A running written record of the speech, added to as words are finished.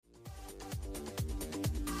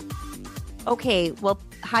Okay, well,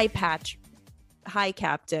 hi, Patch. Hi,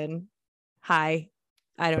 Captain. Hi.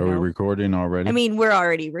 I don't Are we know. recording already? I mean, we're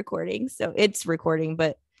already recording, so it's recording,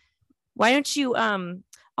 but why don't you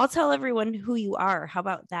I'll tell everyone who you are. How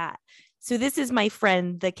about that? So this is my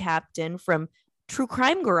friend, the Captain from True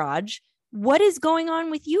Crime Garage. What is going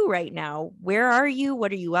on with you right now? Where are you?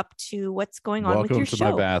 What are you up to? What's going on with Welcome your to my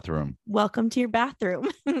show? bathroom. Welcome to your bathroom.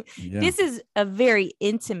 Yeah. This is a very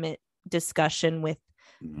intimate discussion with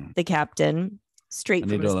the Captain, straight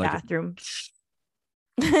from his bathroom.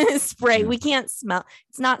 Spray. Yeah. We can't smell.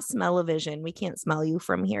 It's not smell-o-vision. We can't smell you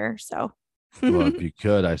from here. So Well, if you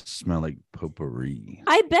could, I smell like potpourri.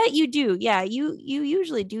 I bet you do. Yeah, you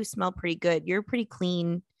usually do smell pretty good. You're a pretty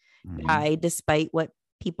clean guy, despite what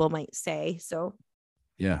people might say. So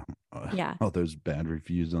Yeah. yeah. All those bad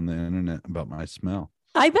reviews on the internet about my smell.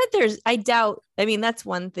 I bet I doubt. I mean, that's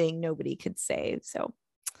one thing nobody could say. So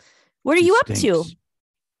what are He you stinks. up to?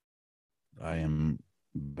 I am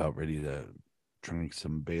about ready to drink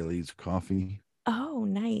some Bailey's coffee. Oh,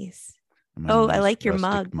 nice. I I like your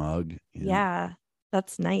mug. Yeah.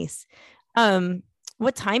 That's nice.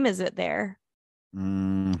 What time is it there?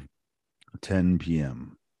 10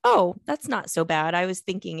 p.m. Oh, that's not so bad. I was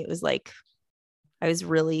thinking it was like I was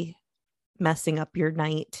really messing up your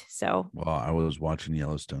night. So Well, I was watching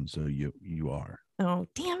Yellowstone, so you are. oh,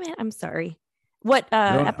 damn it. I'm sorry. What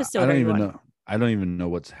I episode don't are you even on? know. I don't even know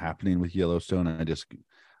what's happening with Yellowstone. I just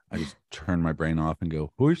turn my brain off and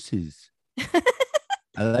go, horses.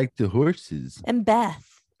 I like the horses. And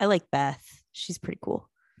Beth. I like Beth. She's pretty cool.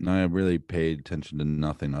 No, I really paid attention to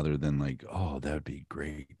nothing other than like, oh, that would be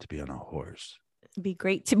great to be on a horse. It'd be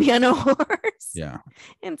great to be on a horse. Yeah.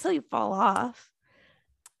 Until you fall off.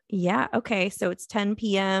 Yeah. Okay. So it's 10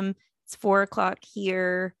 p.m. It's 4:00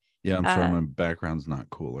 here. Yeah, I'm sorry, my background's not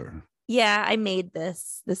cooler. Yeah, I made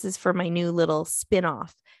this. This is for my new little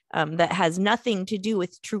spin-off that has nothing to do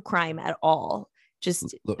with true crime at all.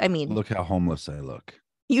 Just, look how homeless I look.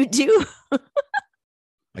 You do?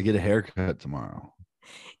 I get a haircut tomorrow.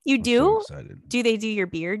 You I'm do? so excited. Do they do your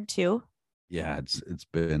beard too? Yeah, it's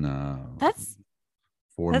been that's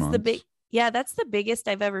 4 months. That's the biggest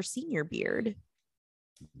I've ever seen your beard.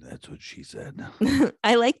 That's what she said.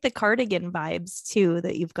 I like the cardigan vibes too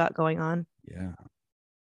that you've got going on. Yeah.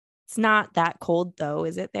 It's not that cold though,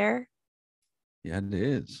 is it there? Yeah, it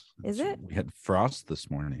is. Is it? We had frost this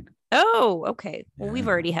morning. Oh, okay. Well, Yeah. we've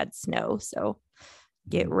already had snow, so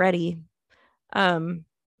get ready.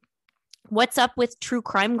 What's up with True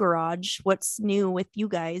Crime Garage? What's new with you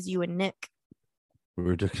guys, you and Nick?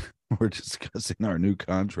 We're discussing our new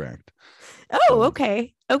contract. Oh,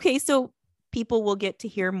 okay. Okay, so people will get to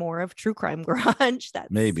hear more of True Crime Garage. That's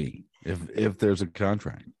maybe if there's a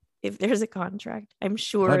contract. If there's a contract, I'm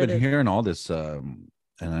sure. I've been hearing all this, and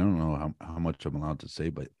I don't know how much I'm allowed to say,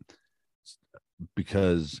 but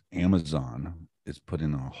because Amazon is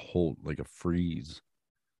putting a whole like a freeze,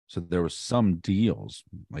 so there was some deals,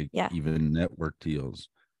 like even network deals,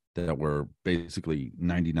 that were basically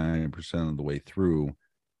 99% of the way through,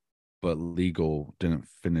 but legal didn't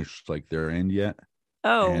finish like their end yet.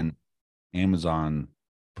 Oh, and Amazon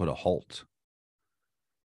put a halt.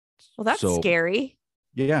 Well, that's scary.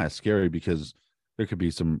 Yeah, it's scary because there could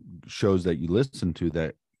be some shows that you listen to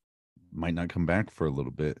that might not come back for a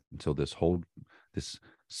little bit until this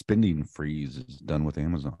spending freeze is done with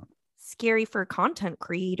Amazon. Scary for content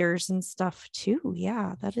creators and stuff too.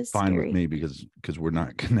 Yeah, that is fine scary. with me because we're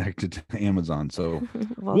not connected to Amazon, so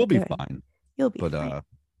well, we'll be fine. You'll be fine.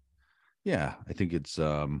 Yeah, I think it's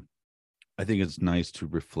nice to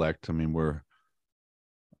reflect. I mean, we're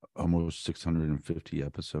almost 650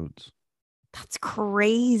 episodes. That's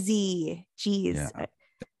crazy. Jeez. Yeah.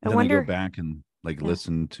 I wonder. I go back and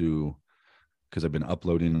listen to, because I've been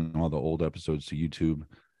uploading all the old episodes to YouTube,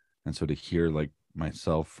 and so to hear like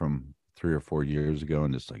myself from 3 or 4 years ago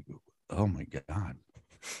and just like, oh my God,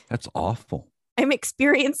 that's awful. I'm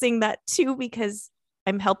experiencing that too because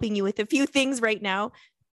I'm helping you with a few things right now.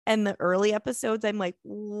 And the early episodes, I'm like,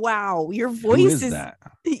 wow, your voice is that?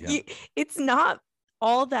 Yeah. It's not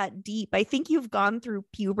all that deep. I think you've gone through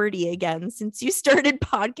puberty again since you started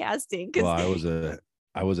podcasting. Well,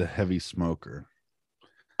 I was a heavy smoker.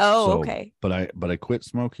 Oh, okay. But I quit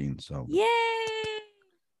smoking. So yay,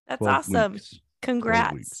 that's awesome. Weeks.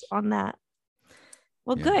 Congrats on that.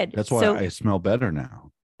 Well, good. That's why I smell better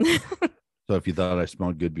now. So if you thought I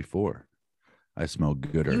smelled good before, I smell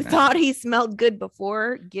gooder. You thought he smelled good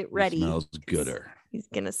before? Get ready. He smells gooder. He's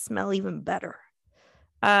gonna smell even better.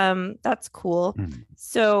 That's cool.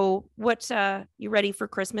 So what you ready for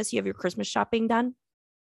Christmas? You have your Christmas shopping done?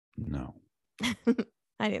 No.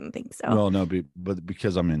 I didn't think so. Well, no, but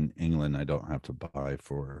because I'm in England, I don't have to buy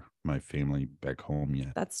for my family back home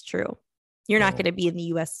yet. That's true. You're not going to be in the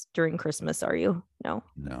U.S. during Christmas, are you? No.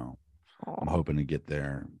 I'm hoping to get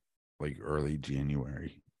there like early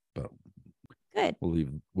January, but good.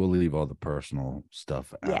 We'll leave all the personal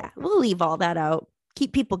stuff out. Yeah, we'll leave all that out.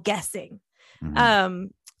 Keep people guessing. Mm-hmm.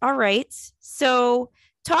 All right. So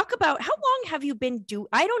talk about, how long have you been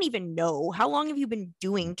I don't even know. How long have you been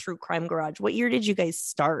doing True Crime Garage? What year did you guys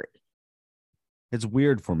start? It's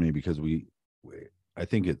weird for me because I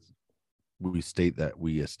think we state that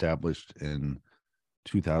we established in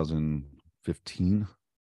 2015.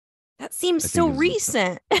 That seems so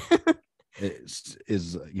recent. is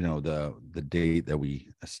the date that we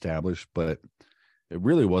established, but it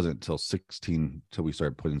really wasn't until 16 till we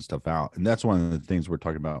started putting stuff out. And that's one of the things we're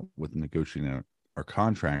talking about with negotiating our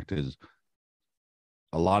contract is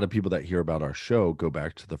a lot of people that hear about our show go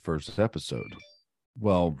back to the first episode.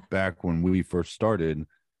 Well, back when we first started,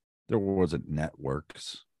 there wasn't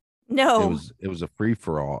networks. No, it was a free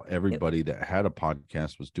for all. Everybody that had a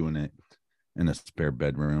podcast was doing it in a spare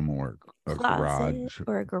bedroom or a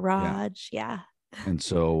garage. Yeah. And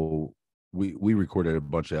so we recorded a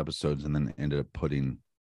bunch of episodes and then ended up putting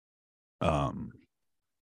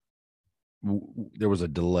there was a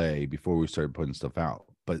delay before we started putting stuff out,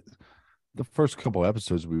 but the first couple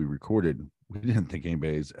episodes we recorded, we didn't think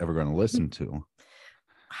anybody's ever going to listen to. Wow,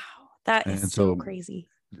 that is so crazy.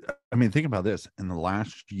 I mean, think about this. In the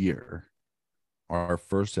last year, our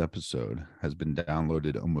first episode has been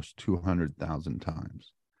downloaded almost 200,000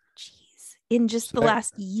 times. Jeez. In just the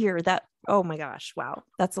last year, oh my gosh, wow,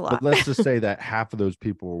 that's a lot. But let's just say that half of those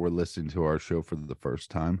people were listening to our show for the first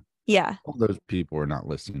time. Yeah. All those people are not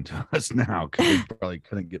listening to us now because they probably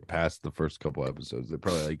couldn't get past the first couple episodes. They're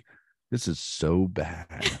probably like, this is so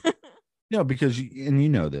bad. Because you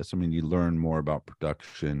know this. I mean, you learn more about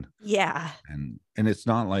production. Yeah. And it's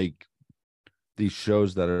not like these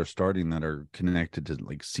shows that are starting that are connected to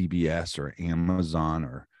like CBS or Amazon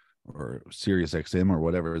or Sirius XM or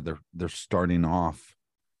whatever. They're starting off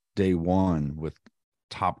day one with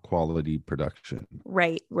top quality production.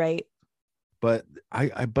 Right. But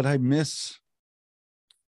I do miss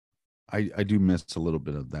a little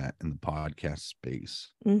bit of that in the podcast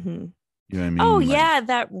space. Mm-hmm. You know what I mean? Oh, yeah,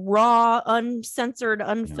 that raw, uncensored,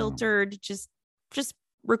 unfiltered, just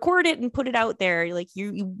record it and put it out there. Like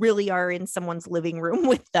you really are in someone's living room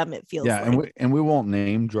with them, it feels like. And we won't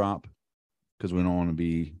name drop because we don't want to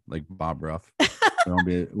be like Bob Ruff.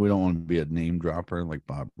 we don't want to be a name dropper like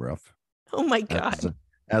Bob Ruff. Oh my God.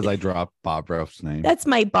 As I drop Bob Ruff's name. That's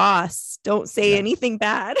my boss. Don't say anything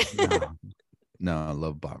bad. No, I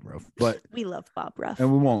love Bob Ruff. But we love Bob Ruff. And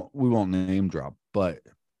we won't name drop,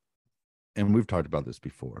 and we've talked about this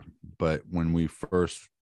before, but when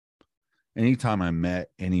anytime I met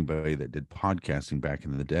anybody that did podcasting back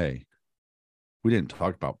in the day, we didn't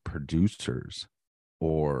talk about producers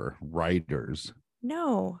or writers.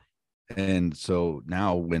 No. And so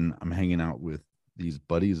now when I'm hanging out with these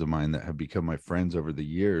buddies of mine that have become my friends over the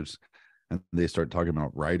years, and they start talking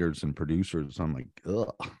about writers and producers, I'm like,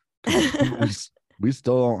 ugh. we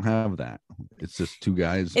still don't have that. It's just two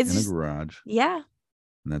guys in a garage. Yeah.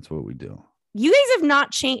 And that's what we do. You guys have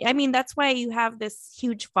not changed. I mean, that's why you have this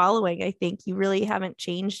huge following. I think you really haven't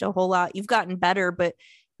changed a whole lot. You've gotten better, but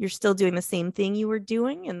you're still doing the same thing you were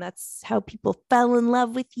doing. And that's how people fell in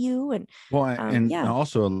love with you. And and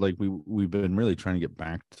also like we've been really trying to get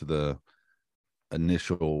back to the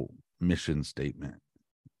initial mission statement.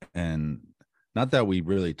 And not that we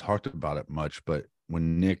really talked about it much, but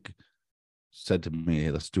when Nick said to me,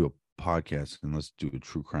 hey, let's do a podcast and let's do a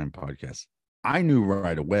true crime podcast, I knew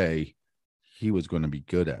right away he was going to be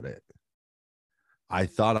good at it. I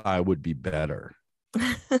thought I would be better,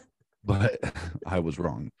 but I was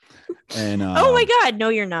wrong. And oh my God, no,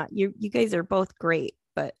 you're not. You guys are both great,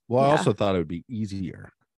 but I also thought it would be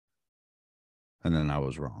easier, and then I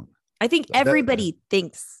was wrong. I think everybody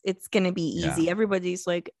thinks it's going to be easy. Yeah. Everybody's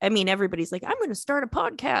like, I'm going to start a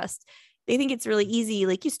podcast. They think it's really easy.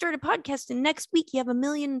 Like you start a podcast and next week you have 1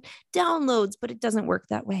 million downloads, but it doesn't work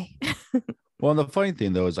that way. Well, the funny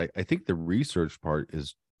thing though is I think the research part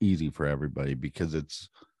is easy for everybody because it's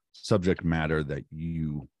subject matter that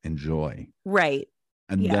you enjoy. Right.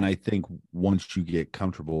 And then I think once you get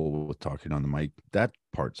comfortable with talking on the mic, that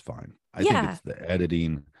part's fine. I think it's the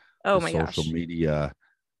editing, social media,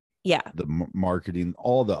 the marketing,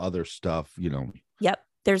 all the other stuff, Yep.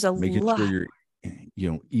 There's a making lot. sure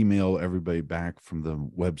you're, email everybody back from the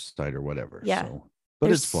website or whatever. Yeah.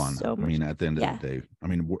 But it's fun. I mean, at the end of the day, I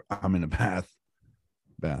mean, I'm in a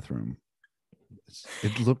bathroom.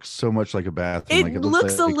 It looks so much like a bathroom. It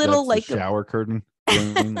looks a little like a shower curtain.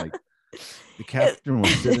 feeling like the captain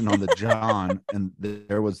was sitting on the john and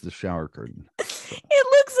there was the shower curtain. So. It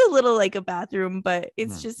looks a little like a bathroom, but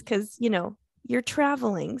it's just because, you're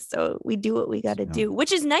traveling. So we do what we got to do,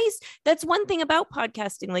 which is nice. That's one thing about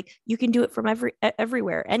podcasting. Like you can do it from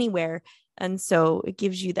everywhere, anywhere. And so it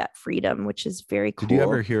gives you that freedom, which is very cool. Did you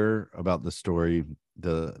ever hear about the story?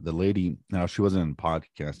 The lady, now she wasn't in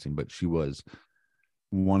podcasting, but she was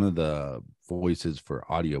one of the voices for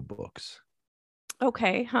audiobooks.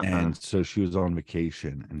 Okay. And so she was on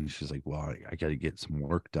vacation and she's like, well, I got to get some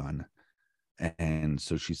work done. And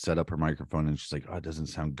so she set up her microphone and she's like, oh, it doesn't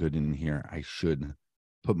sound good in here. I should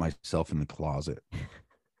put myself in the closet.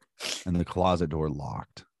 And the closet door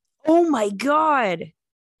locked. Oh my God.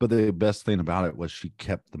 But the best thing about it was she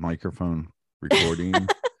kept the microphone recording.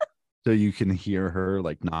 So you can hear her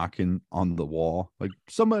like knocking on the wall, like,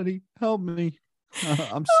 somebody help me.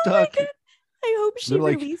 I'm stuck. Oh, I hope she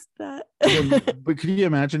released that. But could you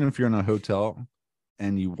imagine if you're in a hotel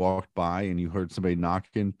and you walked by and you heard somebody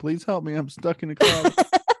knocking, please help me, I'm stuck in a closet.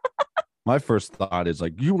 My first thought is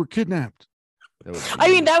like, you were kidnapped.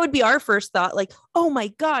 That would be our first thought. Like, oh my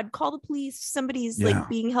God, call the police. Somebody's like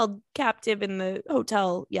being held captive in the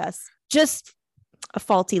hotel. Yes. Just a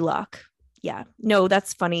faulty lock. Yeah. No,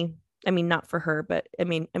 that's funny. I mean, not for her, but I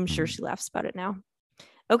mean, I'm sure she laughs about it now.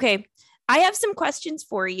 Okay. I have some questions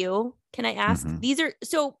for you. Can I ask? These are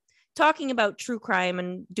so talking about true crime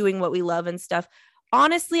and doing what we love and stuff.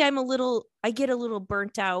 Honestly, I get a little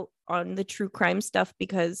burnt out on the true crime stuff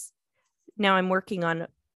because now I'm working on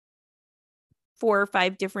 4 or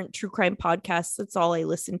 5 different true crime podcasts. That's all I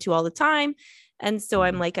listen to all the time. And so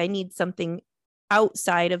I'm like, I need something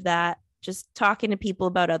outside of that, just talking to people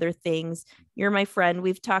about other things. You're my friend.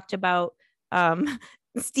 We've talked about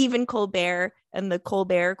Stephen Colbert and the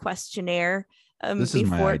Colbert questionnaire. This is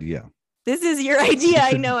my idea. This is your idea.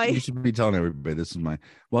 I know. You should be telling everybody this is my.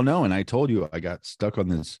 Well, no, and I told you I got stuck on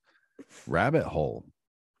this rabbit hole,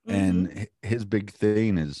 and his big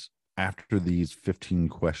thing is after these 15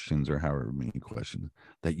 questions or however many questions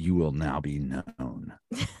that you will now be known.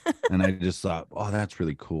 And I just thought, oh, that's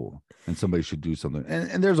really cool, and somebody should do something.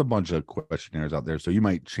 And there's a bunch of questionnaires out there, so you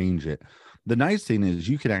might change it. The nice thing is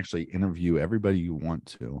you can actually interview everybody you want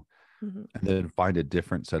to, and then find a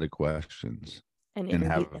different set of questions and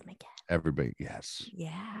have them again. Everybody, yes.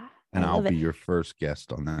 Yeah. And I'll be your first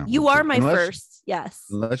guest on that. You are my first, yes.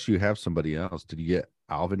 Unless you have somebody else. Did you get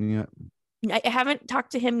Alvin yet? I haven't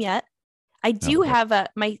talked to him yet. I do have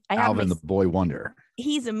Alvin, the boy wonder.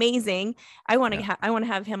 He's amazing. I want to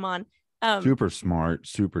have him on. Super smart,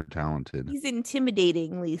 super talented. He's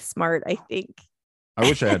intimidatingly smart, I think. I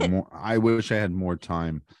wish I had more. I wish I had more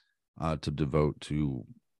time to devote to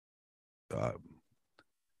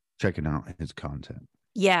checking out his content.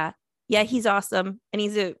 Yeah, he's awesome, and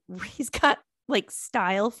he's got like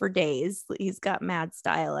style for days. He's got mad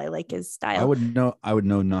style. I like his style. I would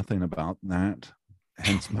know nothing about that.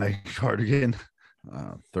 Hence my cardigan.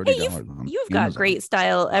 $30. Hey, you've got great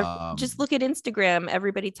style. Just look at Instagram.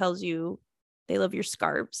 Everybody tells you they love your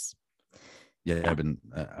scarves. Yeah, I've been.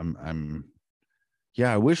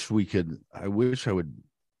 I wish we could. I wish I would.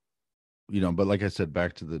 But like I said,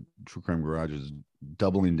 back to the True Crime Garage is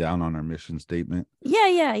doubling down on our mission statement.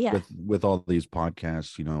 Yeah. With all these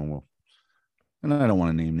podcasts, and I don't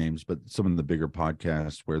want to name names, but some of the bigger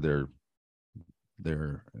podcasts where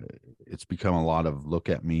it's become a lot of look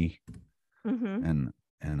at me, and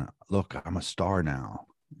look, I'm a star now,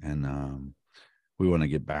 and we want to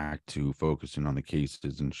get back to focusing on the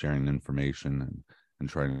cases and sharing information and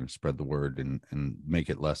trying to spread the word and make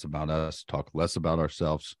it less about us, talk less about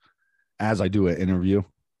ourselves. As I do an interview.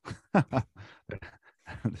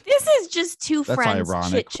 This is just two friends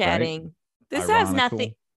chit-chatting. Right?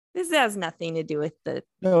 This has nothing to do with the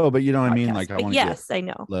no, but you know what podcast. I mean? Like I want to I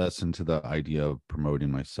know. less into the idea of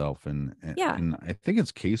promoting myself and I think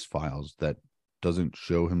it's Case Files that doesn't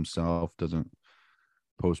show himself, doesn't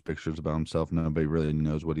post pictures about himself. Nobody really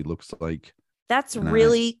knows what he looks like. That's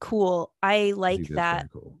really cool. I like that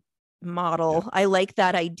model. Yeah. I like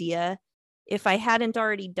that idea. If I hadn't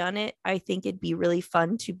already done it, I think it'd be really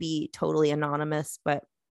fun to be totally anonymous, but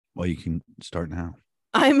well, you can start now.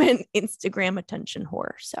 I'm an Instagram attention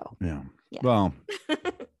whore, so yeah. Well,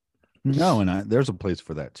 no, and there's a place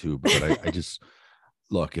for that too. But I just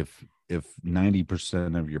look, if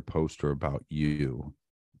 90% of your posts are about you,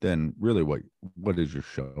 then really, what is your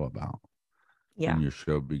show about? Yeah, and your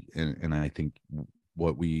show and I think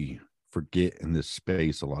what we forget in this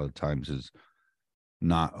space a lot of times is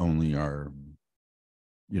not only our,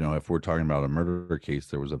 if we're talking about a murder case,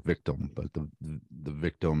 there was a victim, but the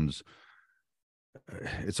victim's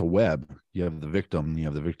it's a web. You have the victim, you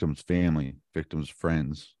have the victim's family, victim's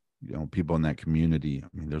friends, people in that community. I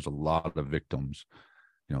mean, there's a lot of victims,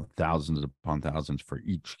 thousands upon thousands for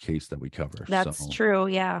each case that we cover. That's true.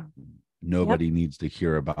 Yeah. Nobody needs to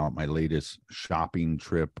hear about my latest shopping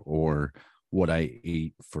trip or what I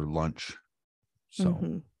ate for lunch.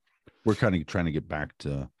 So we're kind of trying to get back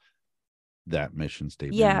to that mission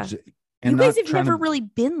statement. Yeah. And you guys have never really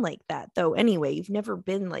been like that, though. Anyway, you've never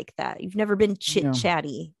been like that. You've never been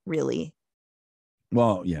chit-chatty, really.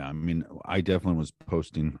 Well, yeah. I mean, I definitely was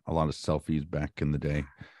posting a lot of selfies back in the day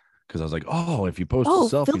because I was like, oh, if you post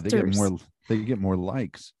a selfie, they get more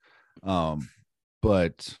likes.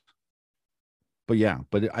 But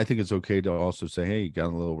I think it's okay to also say, hey, you got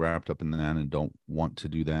a little wrapped up in that and don't want to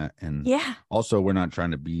do that. And also, we're not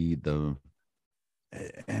trying to be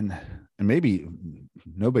and maybe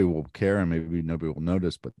nobody will care and maybe nobody will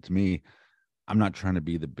notice, but to me, I'm not trying to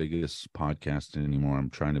be the biggest podcast anymore. I'm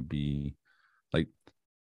trying to be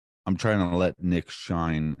I'm trying to let Nick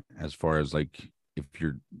shine as far as if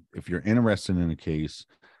you're interested in a case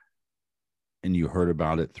and you heard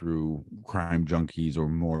about it through Crime Junkies or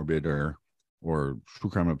Morbid or True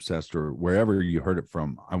Crime Obsessed or wherever you heard it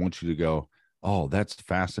from, I want you to go, oh, that's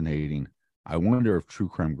fascinating. I wonder if True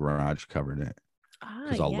Crime Garage covered it.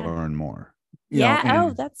 Because I'll learn more.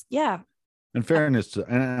 That's In fairness to,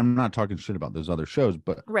 and I'm not talking shit about those other shows,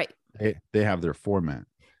 but they have their format.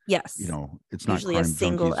 Yes. It's not usually a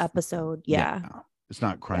single episode. Yeah. It's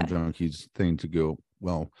not Crime Junkies thing to go,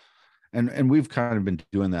 well, and we've kind of been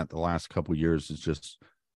doing that the last couple of years. Is just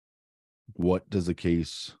what does a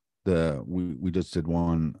case we just did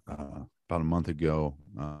one about a month ago,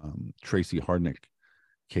 Tracy Hardnick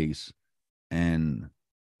case, and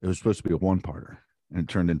it was supposed to be a 1-parter and it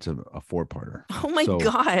turned into a 4-parter. Oh my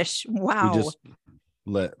gosh. Wow. We just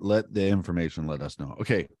let the information let us know.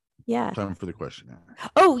 Okay. Yeah. Time for the questionnaire.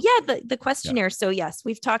 Oh yeah. The questionnaire. Yeah. So yes,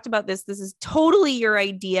 we've talked about this. This is totally your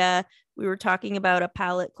idea. We were talking about a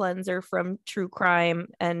palate cleanser from True Crime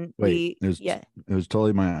and it was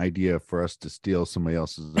totally my idea for us to steal somebody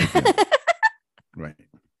else's idea. Right.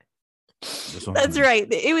 That's right.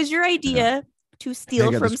 It was your idea to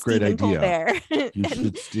steal from Stephen Colbert. You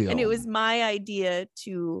should steal. And it was my idea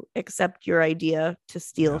to accept your idea to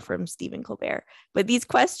steal from Stephen Colbert. But these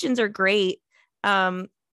questions are great.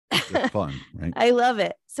 It's fun, right? I love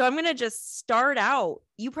it. So I'm gonna just start out.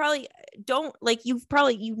 You probably don't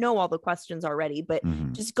you know all the questions already, but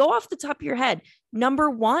just go off the top of your head. Number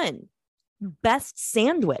 1, best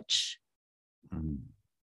sandwich.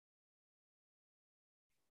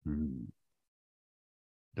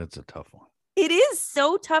 That's a tough one. It is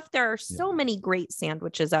so tough. There are so many great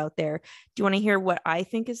sandwiches out there. Do you want to hear what I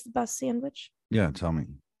think is the best sandwich? Yeah, tell me.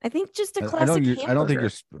 I think just a classic hamburger. I don't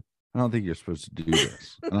think you're supposed to do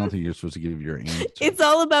this. I don't think you're supposed to give your answer. It's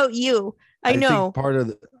all about you. I know.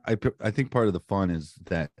 I think part of the fun is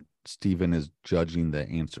that Stephen is judging the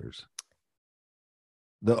answers.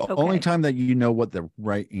 The only time that you know what the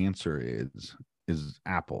right answer is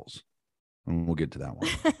apples. And we'll get to that one.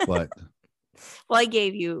 But well, I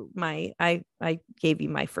gave you my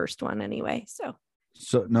first one anyway.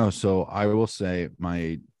 So I will say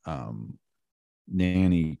my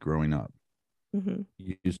nanny growing up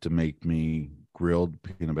used to make me grilled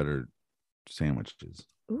peanut butter sandwiches.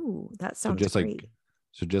 Ooh, that sounds great.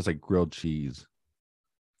 Just like grilled cheese.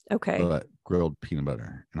 Okay. But grilled peanut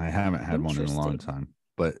butter. And I haven't had one in a long time.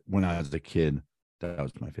 But when I was a kid, that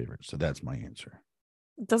was my favorite. So that's my answer.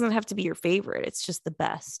 It doesn't have to be your favorite. It's just the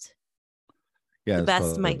best. Yeah. The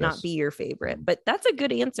best might not be your favorite, but that's a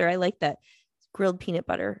good answer. I like that. Grilled peanut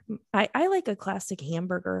butter. I like a classic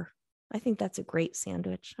hamburger. I think that's a great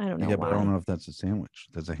sandwich. I don't know. Yeah, but I don't know if that's a sandwich.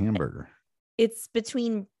 That's a hamburger. It's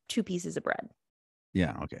between 2 pieces of bread.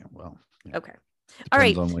 Yeah. Okay. Well. Yeah. Okay. All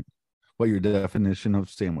right. Depends on what your definition of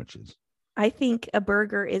sandwich is. I think a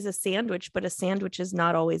burger is a sandwich, but a sandwich is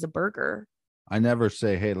not always a burger. I never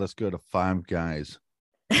say, hey, let's go to Five Guys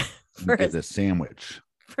for get a sandwich.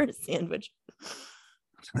 For a sandwich.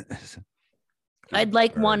 I'd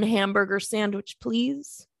like one hamburger sandwich,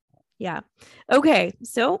 please. Yeah. Okay.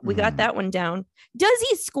 So we got that one down. Does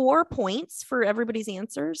he score points for everybody's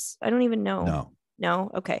answers? I don't even know.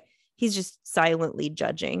 No. Okay. He's just silently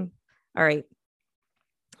judging. All right.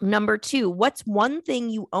 Number 2, what's one thing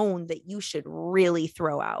you own that you should really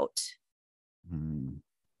throw out?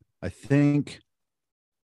 I think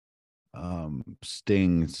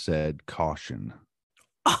Sting said caution.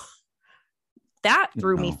 Oh, that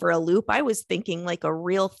threw me for a loop. I was thinking like a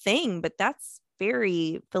real thing, but that's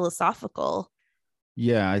very philosophical.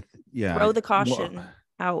 Yeah. Throw the caution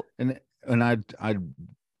out. And I'd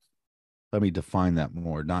let me define that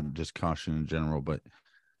more, not just caution in general, but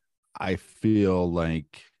I feel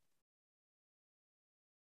like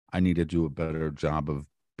I need to do a better job of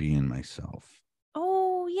being myself.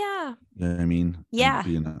 Oh, yeah. You know what I mean? Yeah.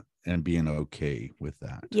 And being okay with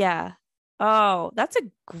that. Yeah. Oh, that's a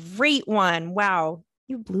great one. Wow.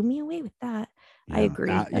 You blew me away with that. Yeah. I agree.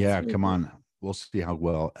 Yeah, really come cool. on. We'll see how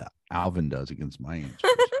well Alvin does against my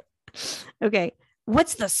answers. Okay.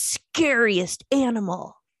 What's the scariest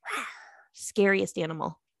animal? Scariest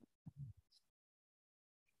animal.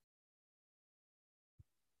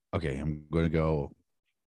 Okay, I'm going to go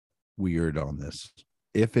weird on this.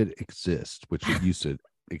 If it exists, which it used to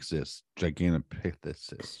exist,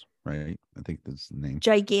 Gigantopithecus, right? I think that's the name.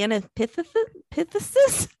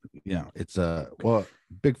 Gigantopithecus? Yeah, it's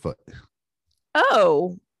Bigfoot.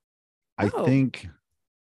 Oh. I think.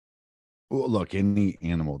 Well, look, any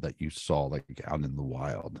animal that you saw like out in the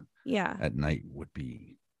wild, at night would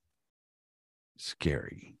be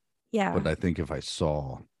scary. Yeah. But I think if I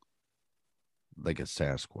saw like a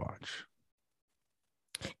Sasquatch.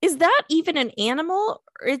 Is that even an animal?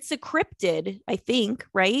 It's a cryptid, I think,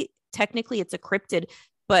 right? Technically, it's a cryptid,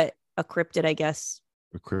 but a cryptid, I guess.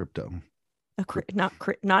 A crypto.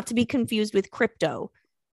 Not to be confused with crypto,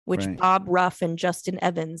 which right. Bob Ruff and Justin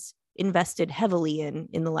Evans invested heavily in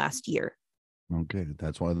the last year. Okay,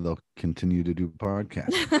 that's why they'll continue to do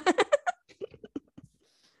podcasts.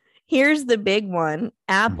 Here's the big one: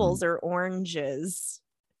 apples or oranges?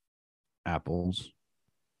 Apples.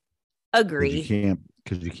 Agree.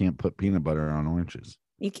 Because you can't put peanut butter on oranges.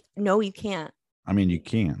 No, you can't. I mean, you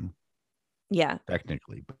can. Yeah.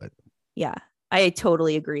 Technically, but. Yeah, I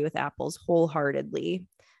totally agree with apples wholeheartedly.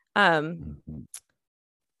 Have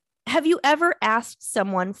you ever asked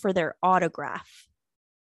someone for their autograph?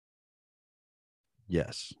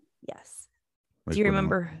 Yes. Yes. Like, do you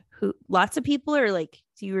remember who? Lots of people, or like,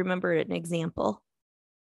 do you remember an example?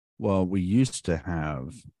 Well, we used to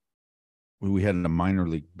have, we had a minor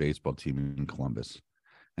league baseball team in Columbus.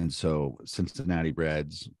 And so Cincinnati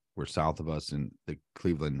Reds were south of us, and the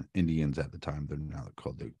Cleveland Indians at the time, they're now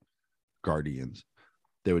called the Guardians.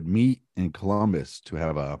 They would meet in Columbus to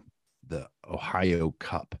have the Ohio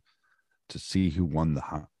Cup, to see who won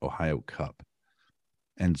the Ohio Cup.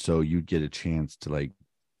 And so you'd get a chance to like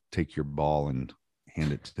take your ball and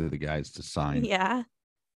hand it to the guys to sign. Yeah.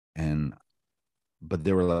 But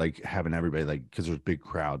they were like having everybody, like, because there's a big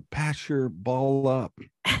crowd, pass your ball up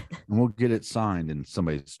and we'll get it signed. And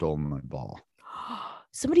somebody stole my ball.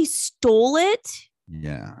 Somebody stole it?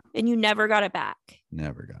 Yeah. And you never got it back?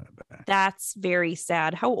 Never got it back. That's very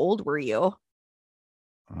sad. How old were you?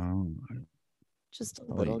 Just a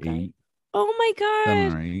little guy. 8. Oh my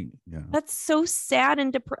God. 7 or 8. Yeah. That's so sad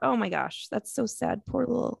and oh my gosh. That's so sad. Poor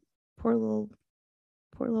little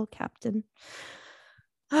captain.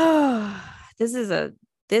 Oh, this is a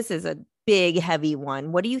big, heavy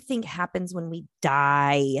one. What do you think happens when we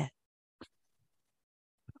die?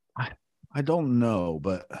 I don't know,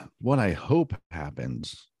 but what I hope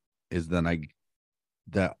happens is that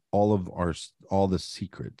all the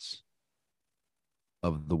secrets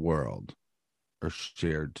of the world are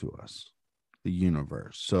shared to us, the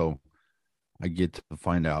universe. So I get to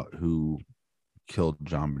find out who killed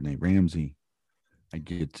JonBenet Ramsey. I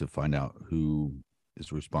get to find out who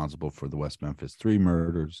is responsible for the West Memphis 3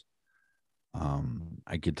 murders.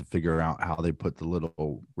 I get to figure out how they put the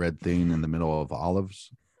little red thing in the middle of olives.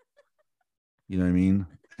 You know what I mean?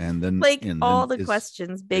 And then all the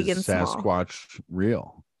questions, big and small. Is Sasquatch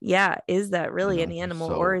real? Yeah. Is that really an animal,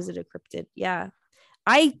 or is it a cryptid? Yeah.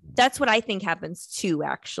 That's what I think happens too,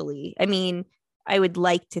 actually. I mean, I would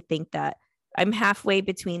like to think that I'm halfway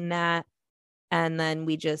between that and then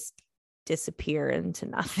we just disappear into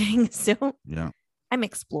nothing. So yeah, I'm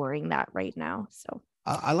exploring that right now. So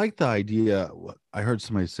I like the idea. I heard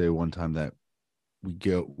somebody say one time that we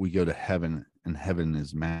go to heaven, and heaven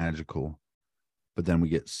is magical, but then we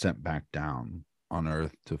get sent back down on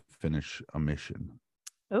earth to finish a mission.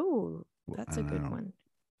 Oh, that's a good one.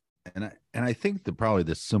 And I think probably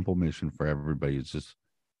the simple mission for everybody is just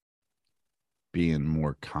being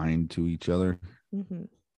more kind to each other. Mm-hmm.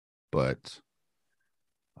 But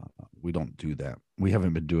we don't do that. We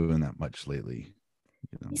haven't been doing that much lately.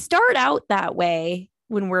 We start out that way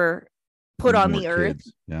when we're put on the earth,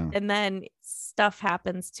 and then stuff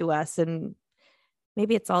happens to us, and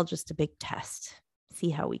maybe it's all just a big test. See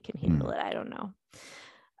how we can handle it. I don't know.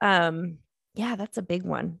 Yeah, that's a big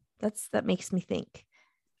one. That makes me think.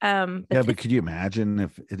 But could you imagine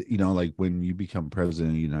if like when you become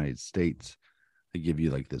president of the United States, they give you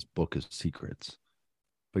like this book of secrets.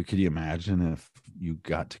 But could you imagine if you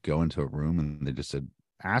got to go into a room and they just said,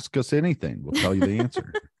 ask us anything, we'll tell you the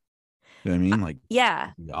answer? You know what I mean? Like,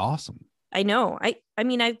 yeah, awesome. I know. I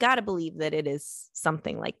mean, I've got to believe that it is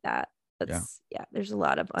something like that. Yeah, there's a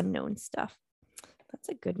lot of unknown stuff. That's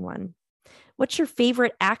a good one. What's your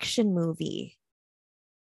favorite action movie?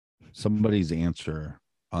 Somebody's answer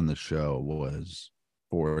on the show was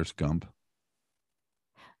Forrest Gump.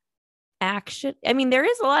 Action. I mean, there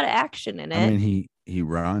is a lot of action in it. I mean, he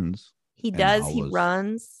runs. He does. He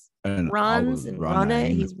runs. And runs and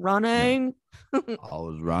running. He's running. Yeah. I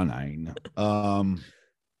was running.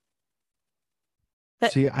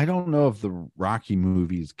 See, I don't know if the Rocky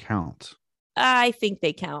movies count. I think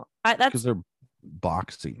they count. That's because they're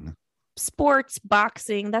boxing. Sports,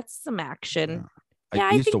 boxing. That's some action. Yeah,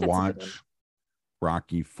 I used to watch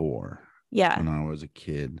Rocky IV. Yeah. When I was a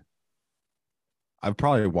kid. I've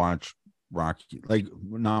probably watched Rocky, like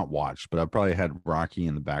not watched, but I've probably had Rocky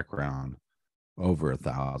in the background over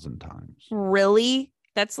 1,000 times. Really?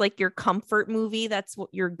 That's like your comfort movie? That's what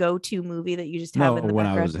your go-to movie that you just have in the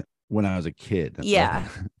background? When I was a kid. Yeah.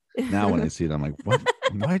 Now when I see it, I'm like, what?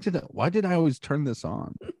 Why did I always turn this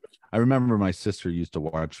on? I remember my sister used to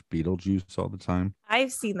watch Beetlejuice all the time.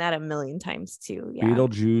 I've seen that a million times too. Yeah.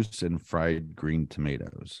 Beetlejuice and fried green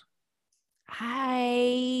tomatoes.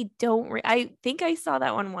 I think I saw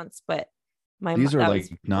that one once, but these are like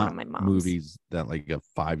not movies that like a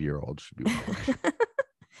 5-year-old should be watching.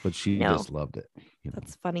 But she just loved it.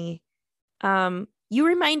 That's funny. You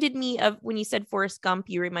reminded me of, when you said Forrest Gump,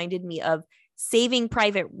 you reminded me of Saving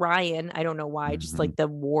Private Ryan. I don't know why, just like the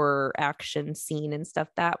war action scene and stuff.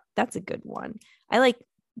 That's a good one. I like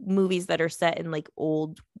movies that are set in like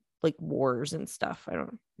old like wars and stuff. I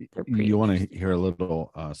don't know. You want to hear a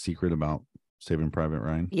little secret about Saving Private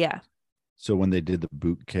Ryan? Yeah. So when they did the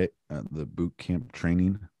boot camp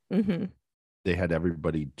training, they had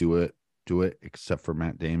everybody do it except for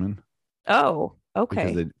Matt Damon. Oh,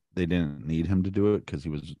 okay. Because they didn't need him to do it because he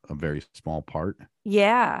was a very small part.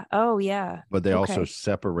 Yeah. Oh, yeah. But they also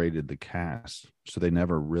separated the cast, so they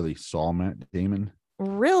never really saw Matt Damon.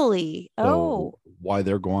 Really? So why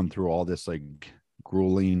they're going through all this like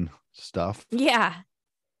grueling stuff? Yeah.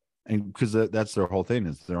 And because that's their whole thing,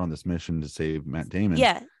 is they're on this mission to save Matt Damon.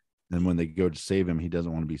 Yeah. And when they go to save him, he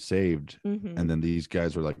doesn't want to be saved. And then these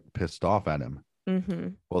guys are like pissed off at him.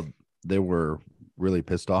 Well, they were really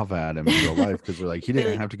pissed off at him in real life because they're like, he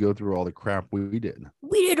didn't have to go through all the crap we did.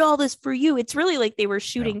 We did all this for you. It's really like they were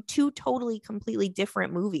shooting two totally, completely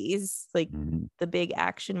different movies, like the big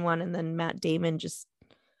action one, and then Matt Damon just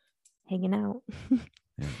hanging out.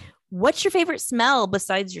 What's your favorite smell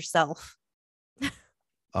besides yourself?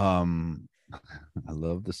 I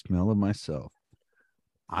love the smell of myself.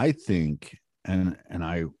 I think, and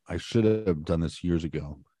I should have done this years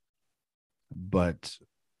ago, but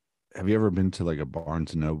have you ever been to like a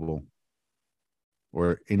Barnes and Noble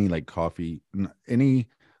or any like any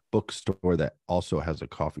bookstore that also has a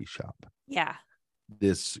coffee shop? Yeah.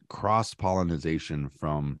 This cross-pollination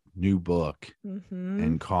from new book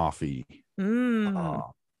and coffee.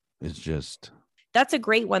 It's just. That's a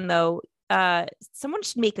great one though. Someone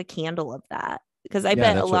should make a candle of that, because I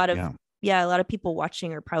bet a lot of people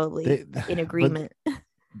watching are probably in agreement.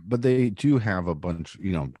 But they do have a bunch,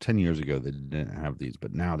 10 years ago they didn't have these,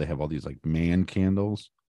 but now they have all these like man candles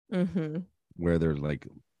where they're like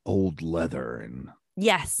old leather and.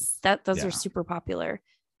 Yes, those are super popular.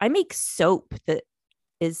 I make soap that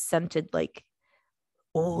is scented like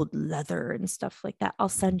old leather and stuff like that. I'll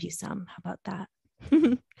send you some. How about that?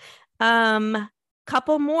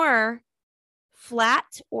 Couple more.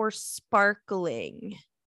 Flat or sparkling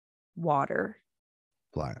water?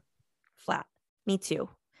 Flat. Me too.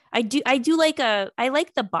 I do like I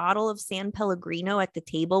like the bottle of San Pellegrino at the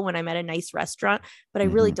table when I'm at a nice restaurant, but I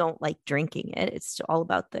really don't like drinking it. It's all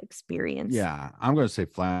about the experience. Yeah, I'm going to say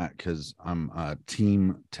flat because I'm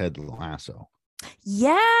team Ted Lasso.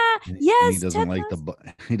 Yeah. Yes. He doesn't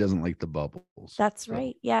like the bubbles. That's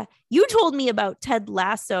right. Yeah. You told me about Ted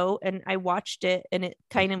Lasso and I watched it, and it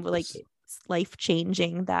kind of like life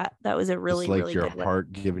changing. That was a really, like really your good heart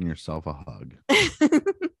one. giving yourself a hug.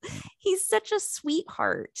 He's such a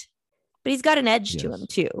sweetheart, but he's got an edge to him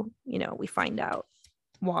too. We find out.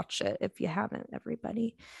 Watch it if you haven't,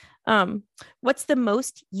 everybody. What's the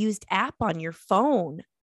most used app on your phone?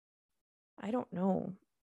 I don't know.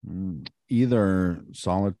 Either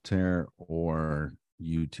Solitaire or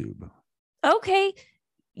YouTube. Okay.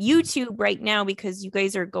 YouTube right now, because you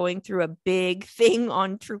guys are going through a big thing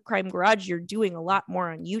on True Crime Garage. You're doing a lot more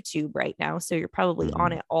on YouTube right now, so you're probably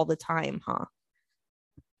on it all the time, huh?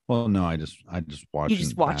 Well, no, I just watch. You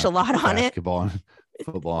just watch a lot on basketball and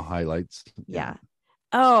football highlights. Yeah.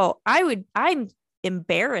 Oh, I'm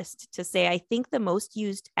embarrassed to say I think the most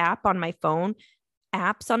used app on my phone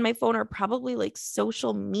apps on my phone are probably like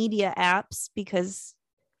social media apps because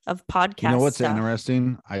of podcast. You know what's stuff.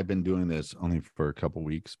 interesting? I've been doing this only for a couple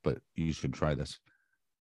weeks, but you should try this.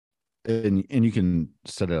 And you can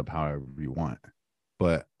set it up however you want.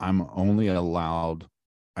 But I only allow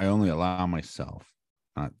myself,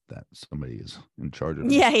 not that somebody is in charge of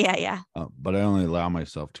me. Yeah. But I only allow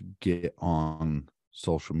myself to get on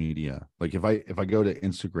social media. Like if I go to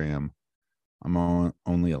Instagram, I'm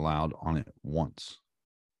only allowed on it once.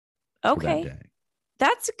 Okay. For that day.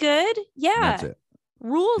 That's good. Yeah. That's it.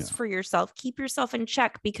 Rules for yourself. Keep yourself in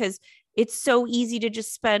check because it's so easy to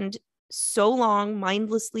just spend so long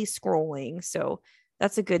mindlessly scrolling. So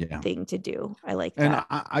that's a good thing to do. I like that.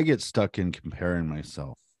 And I get stuck in comparing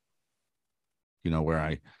myself,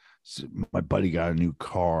 where my buddy got a new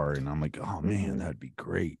car and I'm like, oh man, that'd be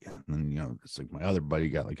great. And then, it's like my other buddy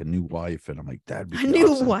got like a new wife and I'm like, that'd be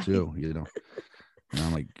awesome wife too, And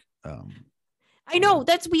I'm like, I know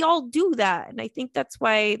we all do that. And I think that's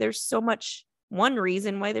why one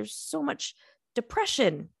reason why there's so much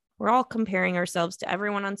depression. We're all comparing ourselves to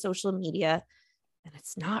everyone on social media and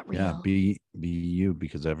it's not real. Yeah, be you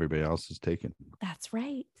because everybody else is taken. That's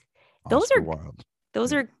right. Oscar Wilde.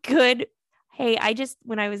 Those are good. Hey,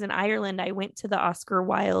 when I was in Ireland, I went to the Oscar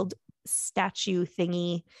Wilde statue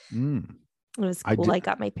thingy. It was cool. I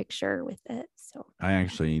got my picture with it. So I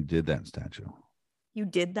actually did that statue. You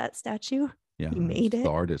did that statue? Yeah. You made it?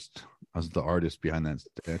 The artist. I was the artist behind that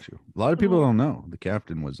statue. A lot of people don't know. The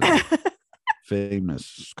captain was a famous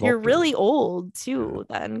sculptor. You're really old too,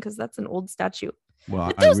 then, because that's an old statue.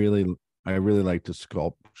 Well, I really like to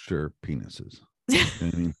sculpture penises. You know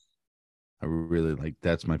what I mean? I really like,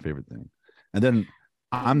 that's my favorite thing. And then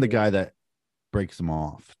I'm the guy that breaks them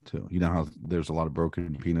off too. You know how there's a lot of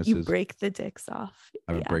broken penises. You break the dicks off.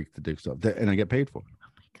 I would break the dicks off, and I get paid for it. Oh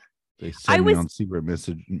my god! They send me on secret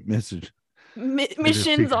message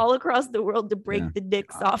missions all across the world to break the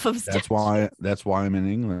dicks off of statues. That's why I'm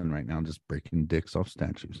in England right now, just breaking dicks off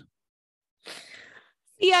statues.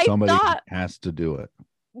 Yeah, somebody has to do it.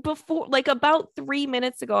 Before, like about 3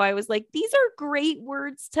 minutes ago, I was like, these are great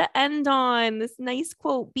words to end on. This nice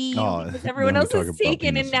quote B because everyone else is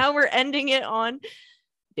taken, and now we're ending it on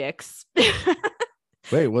dicks.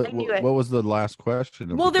 Wait, what was the last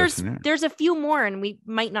question? Well, there's a few more, and we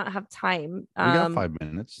might not have time. We got 5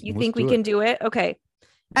 minutes. You think we can do it? Okay.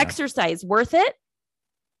 Yeah. Exercise, worth it?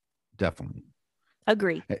 Definitely.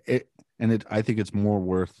 Agree. I think it's more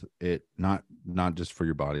worth it, not just for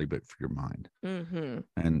your body, but for your mind. Mm-hmm.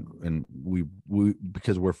 And we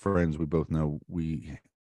because we're friends, we both know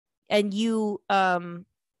and you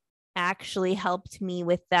actually helped me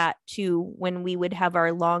with that too. When we would have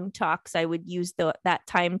our long talks, I would use that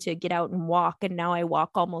time to get out and walk, and now I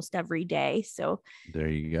walk almost every day. So there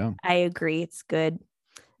you go. I agree. It's good.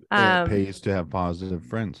 It pays to have positive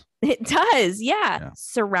friends. It does. Yeah.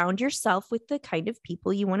 Surround yourself with the kind of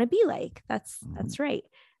people you want to be like. That's right.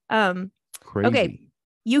 Crazy. Okay.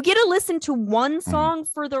 You get to listen to one song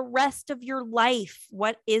for the rest of your life.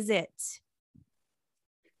 What is it?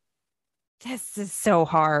 This is so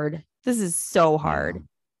hard. I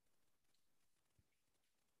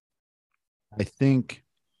think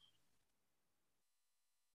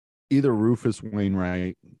either Rufus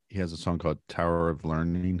Wainwright, he has a song called Tower of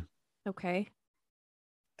Learning. Okay.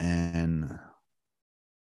 And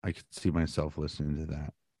I could see myself listening to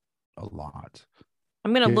that a lot.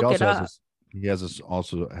 I'm going to look it up. He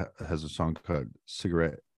also has a song called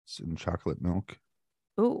Cigarettes and Chocolate Milk.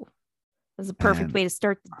 Ooh, that's a perfect way to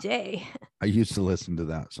start the day. I used to listen to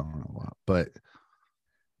that song a lot, but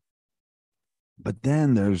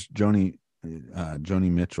then there's Joni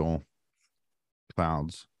Mitchell,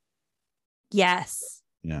 Clouds. Yes.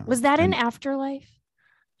 Yeah. Was that in Afterlife?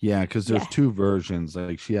 Yeah, because there's two versions.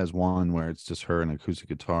 Like she has one where it's just her and acoustic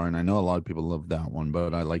guitar, and I know a lot of people love that one,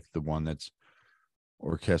 but I like the one that's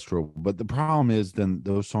orchestral. But the problem is, then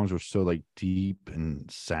those songs are so like deep and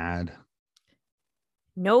sad.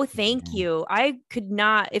 No, thank you. I could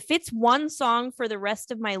not. If it's one song for the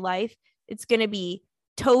rest of my life, it's gonna be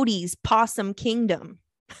Toadie's Possum Kingdom.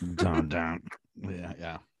 Down.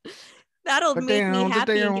 Yeah. That'll make me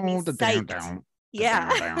happy and give me psyched.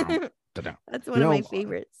 Yeah. That's one of my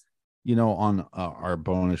favorites. On our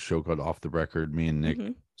bonus show called Off the Record, me and Nick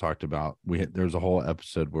talked about there's a whole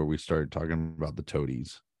episode where we started talking about the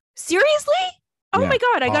Toadies. Seriously? Oh my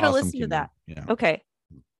god, I gotta listen to that. Yeah. Okay.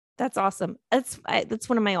 That's awesome. That's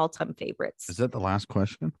one of my all-time favorites. Is that the last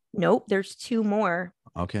question? Nope, there's two more.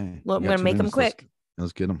 Okay. Well, I'm gonna make them quick.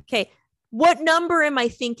 Let's get them. Okay. What number am I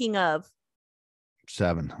thinking of?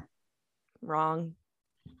 7. Wrong.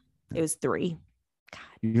 It was 3. God.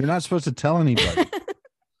 You're not supposed to tell anybody.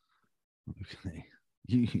 Okay.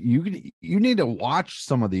 you need to watch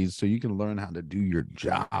some of these so you can learn how to do your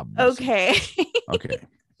job. Okay. Okay.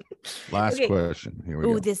 Last question. Here we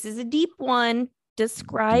go. This is a deep one.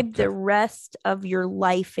 Describe the rest of your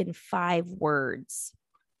life in 5 words.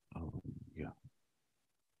 Oh, yeah.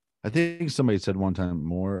 I think somebody said one time,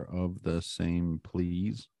 more of the same,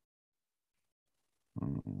 please.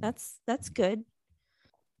 That's good.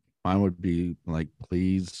 Mine would be like,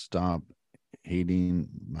 please stop hating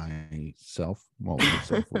myself. Well,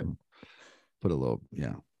 myself put a little,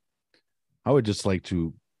 yeah. I would just like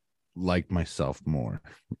to like myself more.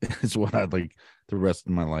 Is what I'd like the rest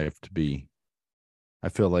of my life to be. I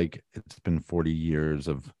feel like it's been 40 years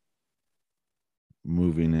of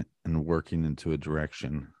moving it and working into a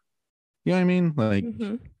direction. You know what I mean? Like,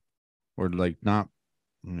 or like not,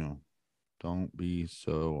 don't be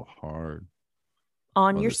so hard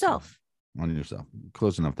on yourself. On yourself.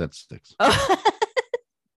 Close enough. That sticks. Or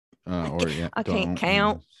yeah, I can't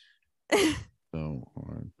count. So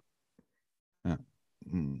hard. Yeah.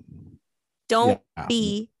 Don't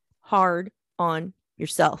be hard on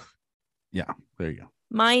yourself. Yeah, there you go.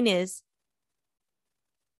 Mine is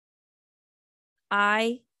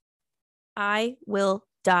I will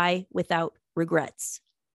die without regrets.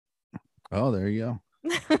 Oh, there you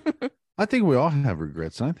go. I think we all have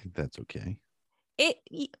regrets, and I think that's okay.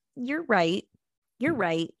 You're right. You're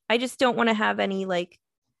right. I just don't want to have any like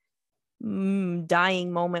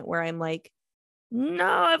dying moment where I'm like, no,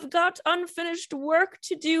 I've got unfinished work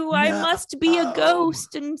to do. No. I must be a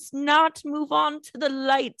ghost and not move on to the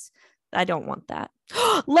light. I don't want that.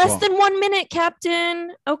 Less than 1 minute,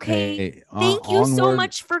 Captain. Okay. Hey, thank you so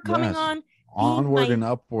much for coming on. Onward and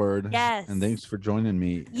upward. Yes. And thanks for joining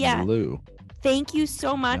me. Yeah. Lou. Thank you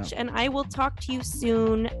so much. Yeah. And I will talk to you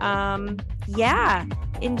soon. Yeah.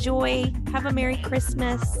 Enjoy. Have a Merry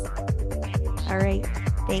Christmas. All right.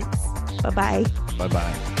 Thanks. Bye-bye.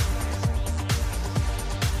 Bye-bye.